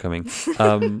scene of Homecoming.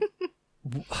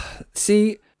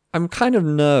 See, I'm kind of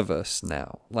nervous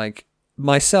now. Like,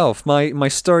 myself, my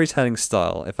storytelling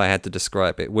style, if I had to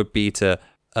describe it, would be to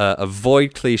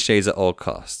avoid cliches at all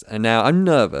costs. And now I'm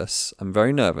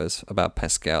very nervous about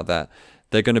Pascal, that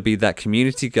they're going to be that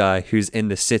community guy who's in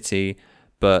the city,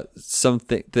 but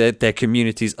their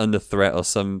community's under threat or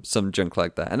some junk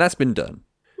like that. And that's been done.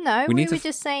 No, we were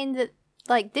just saying that,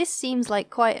 like, this seems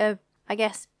like quite a, I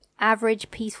guess,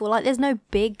 average, peaceful, like, there's no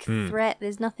big threat,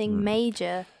 there's nothing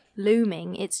major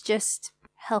looming, it's just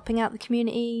helping out the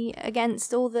community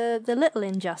against all the little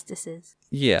injustices.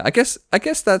 Yeah, I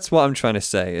guess that's what I'm trying to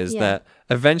say, is that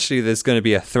eventually there's going to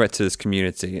be a threat to this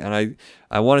community, and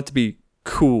I want it to be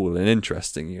cool and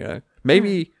interesting,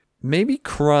 Maybe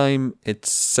crime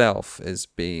itself is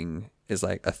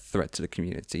like a threat to the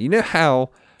community. You know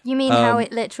how... You mean how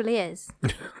it literally is?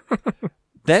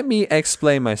 Let me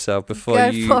explain myself before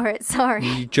Go for it, sorry.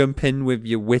 You jump in with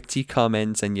your witty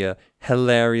comments and your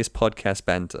hilarious podcast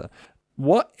banter.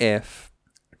 What if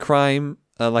crime,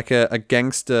 like a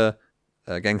gangster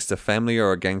family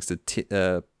or a gangster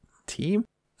team,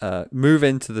 move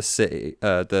into the city,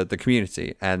 the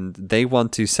community, and they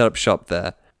want to set up shop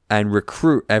there and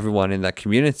recruit everyone in that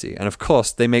community, and of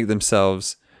course they make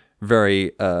themselves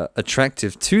very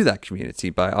attractive to that community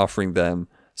by offering them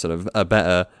sort of a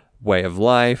better way of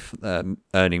life,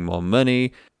 earning more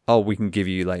money. Oh, we can give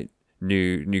you like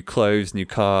new clothes, new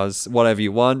cars, whatever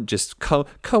you want. Just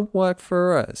come work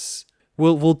for us.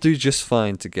 We'll do just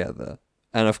fine together.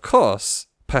 And of course,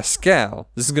 Pascal.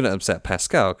 This is going to upset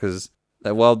Pascal because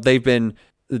they've been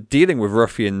dealing with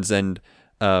ruffians, and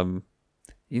I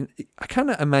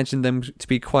kind of imagine them to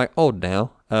be quite old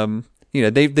now. you know,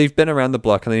 they've been around the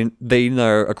block and they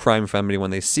know a crime family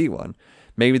when they see one.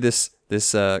 Maybe this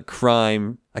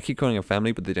crime, I keep calling it a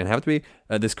family, but they don't have to be.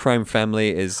 This crime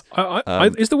family is...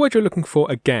 is the word you're looking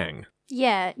for a gang?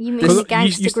 Yeah, you mean a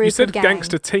gangster group. You said of gang.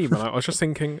 gangster team, and I was just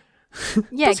thinking...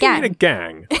 Yeah, does gang. he mean a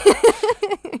gang?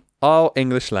 Our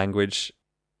English language,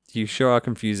 you sure are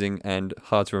confusing and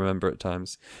hard to remember at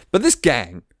times. But this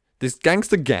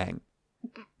gangster gang,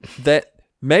 that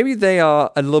maybe they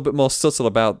are a little bit more subtle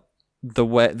about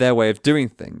their way of doing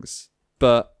things,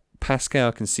 but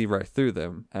Pascal can see right through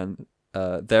them, and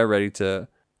they're ready to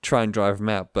try and drive them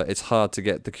out. But it's hard to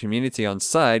get the community on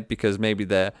side because maybe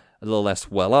they're a little less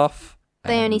well off.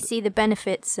 They only see the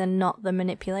benefits and not the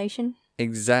manipulation.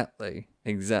 Exactly.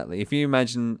 If you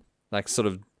imagine like sort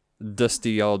of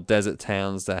dusty old desert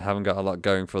towns that haven't got a lot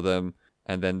going for them,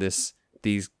 and then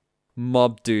these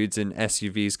mob dudes in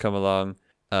SUVs come along,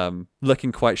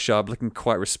 looking quite sharp, looking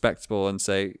quite respectable, and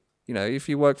say, you know, if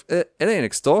you work, it ain't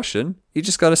extortion. You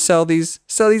just got to sell these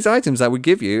items that we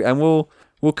give you, and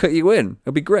we'll cut you in.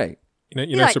 It'll be great. You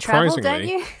know, like surprisingly, travel, don't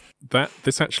you? that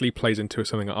this actually plays into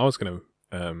something that I was going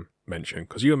to mention,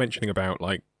 because you were mentioning about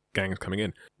like gangs coming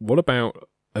in. What about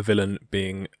a villain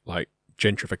being like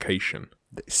gentrification?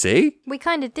 See? We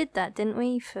kind of did that, didn't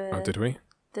we? For Did we?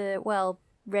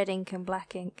 Red Ink and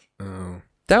Black Ink. Oh.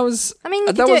 That was... I mean,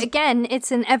 you could do it again.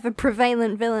 It's an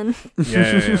ever-prevalent villain.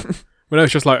 Yeah. Well, no,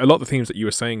 it's just like a lot of the themes that you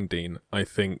were saying, Dean, I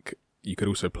think you could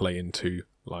also play into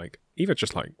like either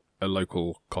just like a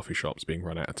local coffee shops being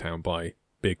run out of town by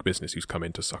big business who's come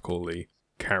in to suck all the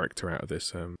character out of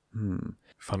this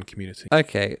fun community.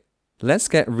 Okay, let's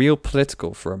get real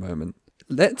political for a moment.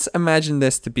 Let's imagine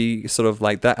this to be sort of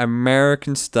like that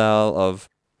American style of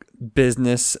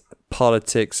business,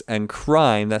 politics, and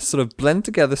crime that sort of blend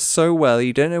together so well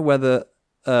you don't know whether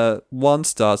one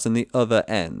starts and the other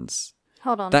ends.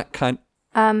 Hold on. That kind...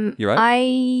 You're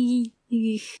right?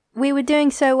 We were doing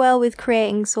so well with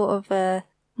creating sort of a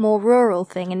more rural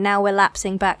thing, and now we're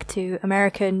lapsing back to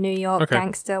American, New York,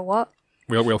 gangster, what?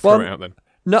 We'll throw it out then.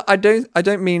 No, I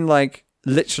don't mean like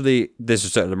literally this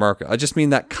is certain America. I just mean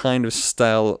that kind of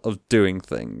style of doing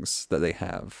things that they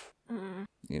have.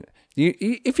 You know,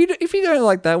 if you don't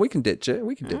like that, we can ditch it.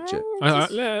 Let's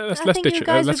ditch it.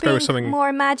 Let's go with something more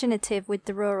imaginative with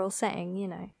the rural setting. You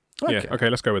know. Okay. Yeah. Okay.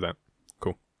 Let's go with that.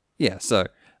 Cool. Yeah. So,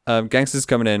 gangsters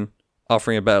coming in,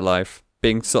 offering a better life,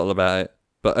 being subtle about it,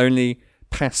 but only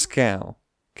Pascal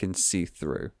can see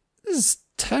through. This has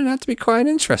turned out to be quite an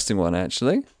interesting one,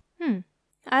 actually.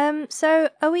 So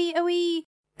are we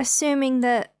assuming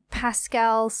that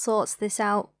Pascal sorts this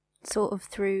out sort of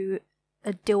through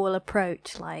a dual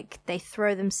approach, like they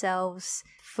throw themselves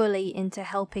fully into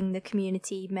helping the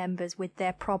community members with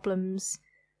their problems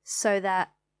so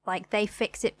that like they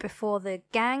fix it before the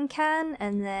gang can,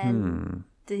 and then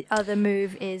the other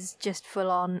move is just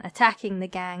full on attacking the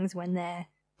gangs when they're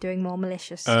doing more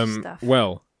malicious stuff?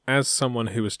 Well, as someone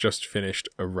who has just finished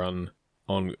a run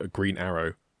on a Green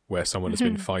Arrow where someone has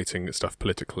been fighting stuff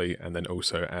politically, and then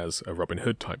also as a Robin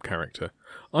Hood type character,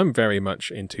 I'm very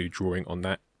much into drawing on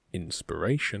that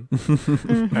inspiration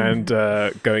and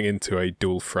going into a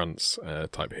dual fronts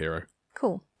type hero.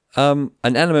 Cool. An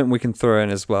element we can throw in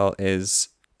as well is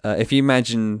if you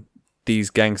imagine these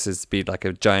gangsters to be like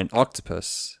a giant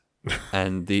octopus,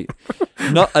 and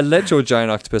not a literal giant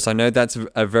octopus. I know that's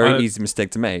a very easy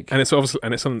mistake to make, and it's something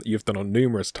that you've done on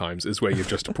numerous times. Is where you've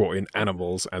just brought in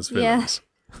animals as villains.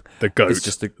 The goat,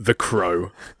 the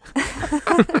crow.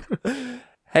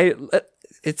 Hey,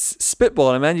 it's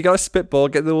spitballing, man. You got to spitball,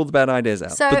 get all the bad ideas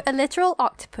out. So a literal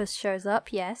octopus shows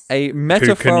up, yes. A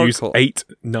metaphorical... Who can use 8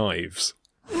 knives.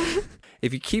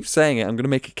 If you keep saying it, I'm going to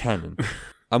make it canon.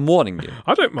 I'm warning you.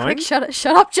 I don't mind. Quick,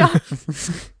 shut up, John.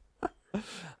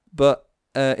 But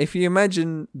if you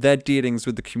imagine their dealings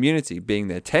with the community being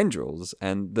their tendrils,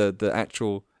 and the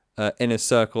actual inner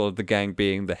circle of the gang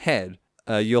being the head,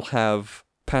 you'll have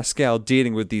Pascal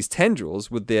dealing with these tendrils,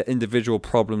 with their individual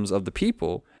problems of the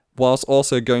people, whilst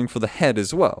also going for the head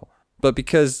as well. But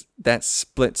because that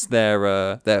splits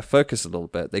their focus a little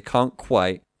bit, they can't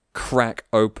quite crack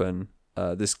open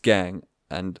this gang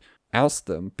and oust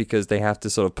them, because they have to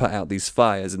sort of put out these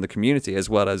fires in the community as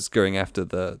well as going after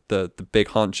the big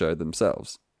honcho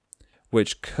themselves,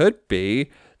 which could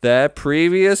be their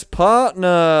previous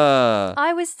partner.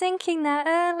 I was thinking that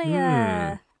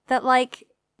earlier. That like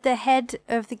the head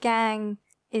of the gang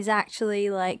is actually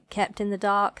like kept in the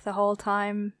dark the whole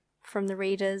time from the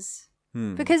readers.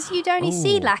 Because you'd only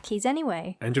see lackeys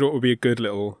anyway. And you know what would be a good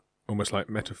little, almost like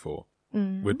metaphor?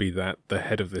 Would be that the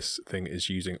head of this thing is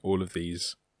using all of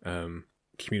these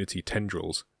community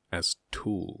tendrils as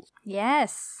tools.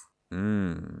 Yes.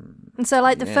 And so,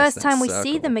 like, the Yes, first that time we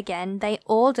see circle. them again, they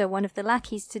order one of the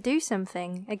lackeys to do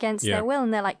something against Yeah. their will,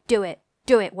 and they're like, do it.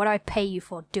 What do I pay you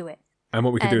for? Do it. And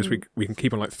what we can do is And- we can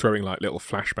keep on like throwing like little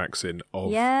flashbacks in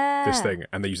of Yeah. this thing,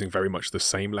 and they're using very much the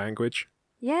same language.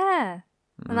 Yeah.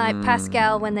 And, like,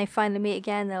 Pascal, when they finally meet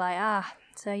again, they're like,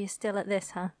 so you're still at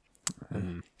this, huh?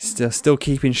 Still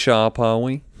keeping sharp, are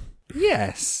we?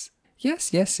 Yes.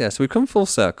 Yes. We've come full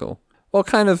circle. Well,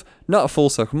 kind of not a full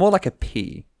circle, more like a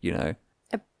P, you know.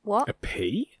 What? A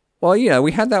P? Well, you know,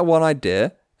 we had that one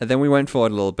idea, and then we went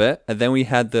forward a little bit, and then we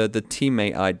had the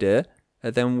teammate idea,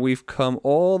 and then we've come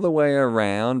all the way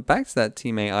around back to that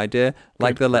teammate idea,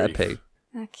 like Good the letter grief.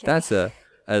 P. Okay. That's a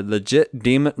legit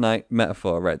Demon Knight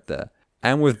metaphor right there.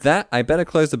 And with that, I better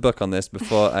close the book on this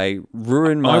before I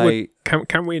ruin my...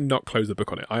 Can we not close the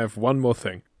book on it? I have one more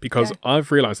thing, because Okay.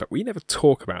 I've realised that we never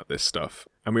talk about this stuff,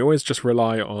 and we always just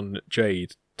rely on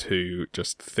Jade to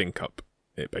just think up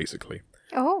it, basically.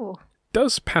 Oh.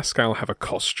 Does Pascal have a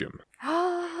costume?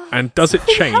 And does it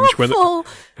change when Helpful.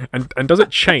 and does it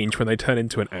change when they turn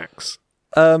into an axe?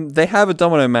 They have a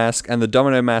domino mask, and the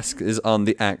domino mask is on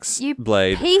the axe You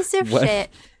blade. piece of When- shit.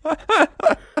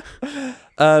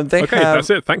 They Okay, have... that's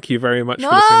it. Thank you very much No!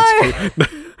 for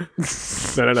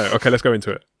listening to... No. Okay, let's go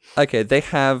into it. Okay, they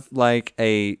have like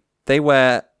they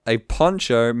wear a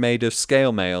poncho made of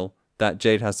scale mail that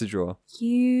Jade has to draw.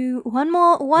 One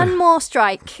more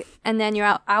strike, and then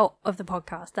you're out of the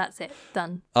podcast. That's it.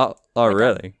 Done. Oh, We're done.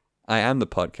 really? I am the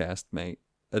podcast, mate.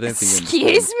 I don't think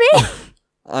Excuse me?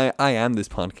 I am this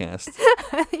podcast.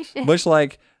 Holy shit. Much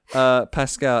like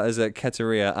Pascal is at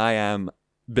Keteria, I am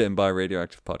Bitten by a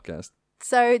Radioactive Podcast.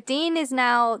 So Dean is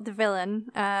now the villain,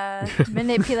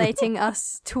 manipulating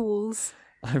us tools.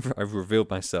 I've revealed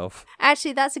myself.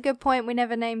 Actually, that's a good point. We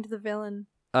never named the villain.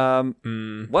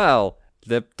 Well,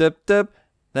 dip.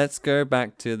 Let's go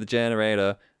back to the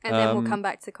generator. And then we'll come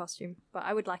back to the costume. But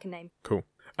I would like a name. Cool.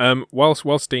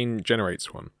 Whilst Dean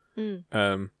generates one, can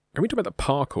we talk about the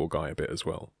parkour guy a bit as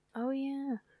well? Oh,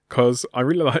 yeah. Because I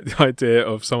really like the idea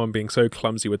of someone being so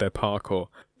clumsy with their parkour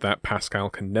that Pascal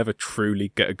can never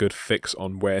truly get a good fix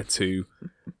on where to,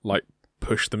 like,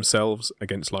 push themselves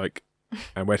against, like,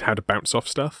 and how to bounce off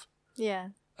stuff. Yeah.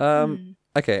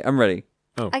 Okay, I'm ready.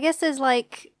 I guess there's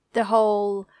like the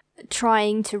whole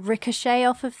trying to ricochet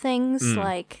off of things.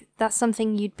 Like, that's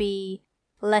something you'd be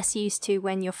less used to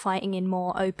when you're fighting in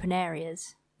more open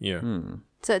areas. Yeah.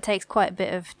 So it takes quite a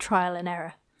bit of trial and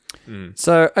error.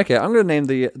 So, okay, I'm going to name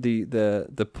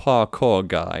the parkour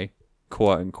guy,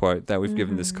 quote unquote, that we've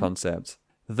given this concept.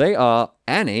 They are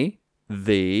Annie,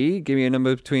 give me a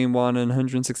number between 1 and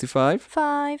 165.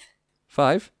 5.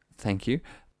 5. Thank you.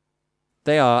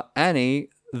 They are Annie,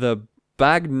 the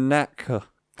Bagnac.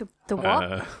 The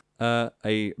what?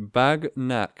 A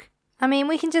Bagnac. I mean,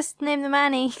 we can just name them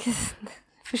Annie, 'cause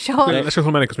for sure. Let's just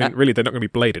call them because really they're not going to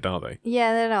be bladed, are they?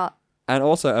 Yeah, they're not. And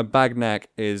also, a Bagnac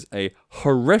is a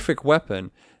horrific weapon.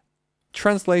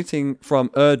 Translating from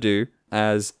Urdu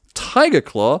as Tiger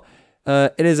Claw,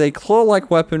 it is a claw-like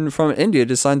weapon from India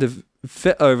designed to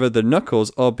fit over the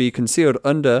knuckles or be concealed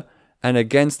under and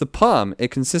against the palm. It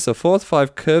consists of 4 to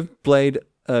 5 curved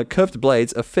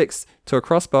blades affixed to a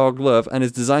crossbar glove and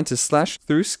is designed to slash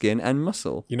through skin and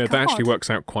muscle. You know, that actually God. works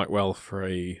out quite well for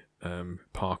a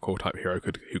parkour type hero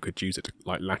who could use it to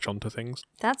like latch onto things.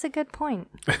 That's a good point.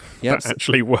 Yep. That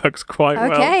actually works quite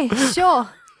well. Okay, sure.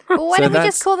 Well, why So don't we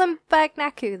that's- just call them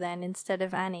Bagnaku then instead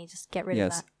of Annie? Just get rid of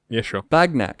Yes. that. Yeah, sure.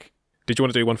 Bagnac. Did you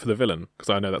want to do one for the villain? Because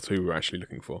I know that's who we were actually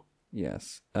looking for.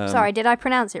 Yes. Sorry, did I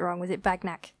pronounce it wrong? Was it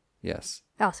Bagnak? Yes.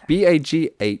 Oh, sorry.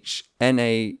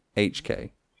 Baghnahk.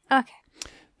 Okay.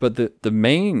 But the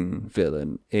main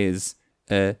villain is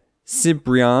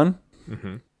Cibrian.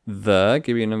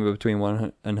 Give me a number between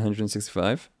 1 and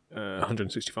 165.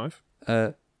 165.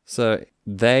 So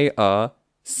they are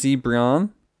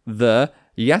Cibrian the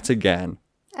Yatagan.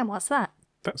 And what's that?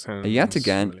 That sounds A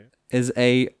Yatagan familiar. is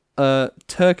a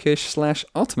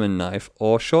Turkish/Ottoman knife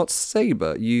or short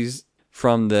saber used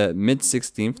from the mid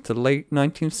 16th to late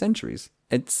 19th centuries.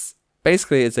 It's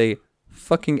a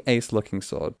fucking ace looking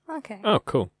sword. Okay. Oh,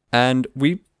 cool. And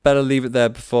we better leave it there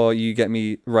before you get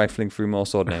me rifling through more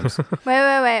sword names.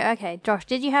 Wait. Okay, Josh,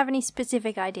 did you have any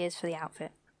specific ideas for the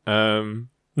outfit?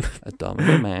 A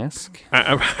domino mask.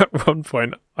 At one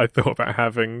point, I thought about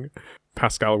having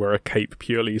Pascal wear a cape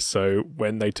purely so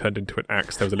when they turned into an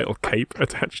axe, there was a little cape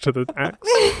attached to the axe.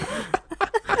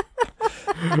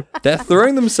 They're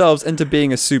throwing themselves into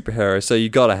being a superhero, so you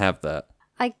gotta have that.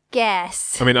 I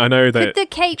guess. I mean, I know that, Could the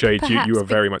cape Jade, you perhaps are be-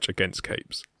 very much against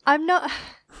capes. I'm not.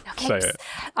 No, Say capes. it.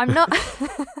 I'm not.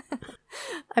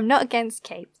 I'm not against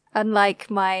capes.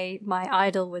 Unlike my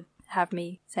idol with have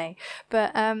me say.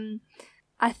 But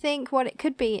I think what it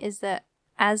could be is that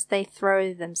as they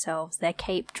throw themselves, their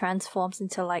cape transforms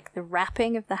into like the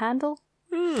wrapping of the handle.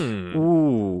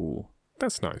 Ooh.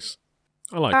 That's nice.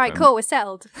 I like All right, that. cool, we're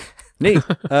settled. Neat.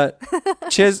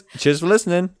 Cheers for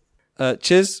listening.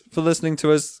 Cheers for listening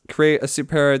to us create a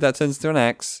superhero that turns into an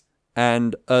axe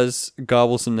and us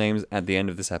garble some names at the end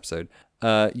of this episode.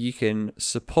 You can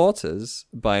support us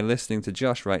by listening to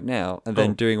Josh right now and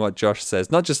then doing what Josh says.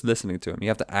 Not just listening to him, you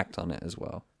have to act on it as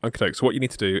well. Okay, so what you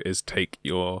need to do is take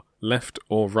your left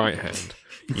or right hand.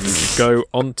 You need to go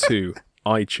onto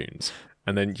iTunes,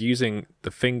 and then using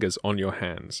the fingers on your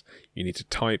hands, you need to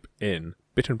type in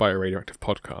Bitten by a Radioactive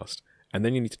Podcast, and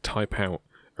then you need to type out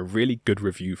a really good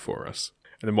review for us.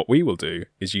 And then what we will do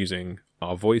is, using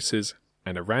our voices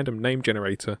and a random name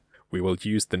generator, we will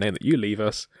use the name that you leave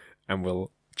us, and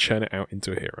we'll churn it out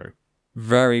into a hero.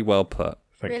 Very well put.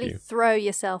 Thank Really you. throw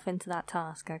yourself into that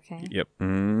task, okay? Yep.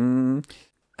 And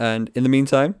in the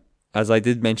meantime, as I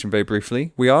did mention very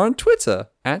briefly, we are on Twitter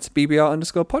at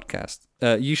BBR_podcast.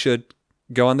 You should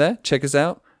go on there, check us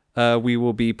out. We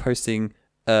will be posting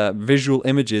visual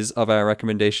images of our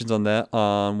recommendations on there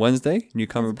on Wednesday, New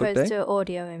Comic Book Opposed Day. to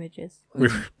audio images.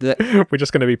 The- We're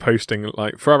just going to be posting,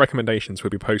 like, for our recommendations, we'll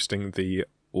be posting the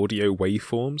audio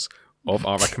waveforms of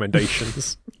our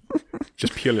recommendations.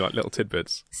 Just purely like little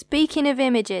tidbits. Speaking of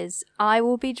images, I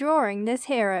will be drawing this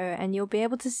hero and you'll be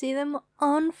able to see them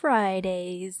on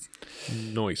Fridays.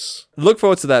 Nice. Look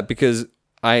forward to that because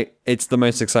it's the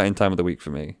most exciting time of the week for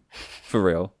me. For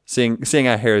real. Seeing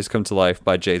our heroes come to life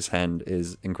by Jade's hand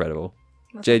is incredible.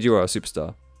 Jade, you are a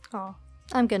superstar. Oh,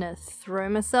 I'm gonna throw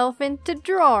myself into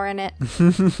drawing it.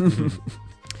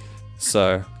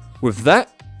 So, with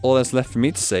that, all that's left for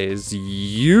me to say is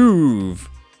you've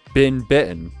been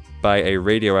bitten by a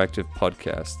radioactive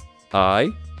podcast. I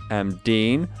am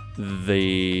Dean,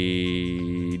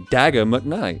 the Dagger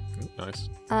McKnight. Nice.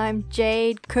 I'm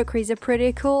Jade, Cookery's a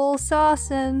pretty cool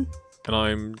saucin'. And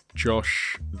I'm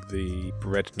Josh, the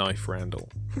bread knife Randall.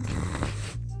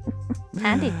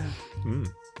 Andy.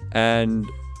 And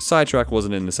Sidetrack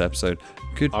wasn't in this episode.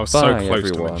 Goodbye, I was so close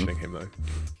everyone. to mentioning him, though.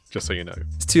 Just so you know.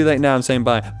 It's too late now, I'm saying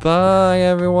bye. Bye,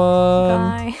 everyone.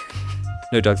 Bye.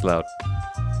 No dogs allowed.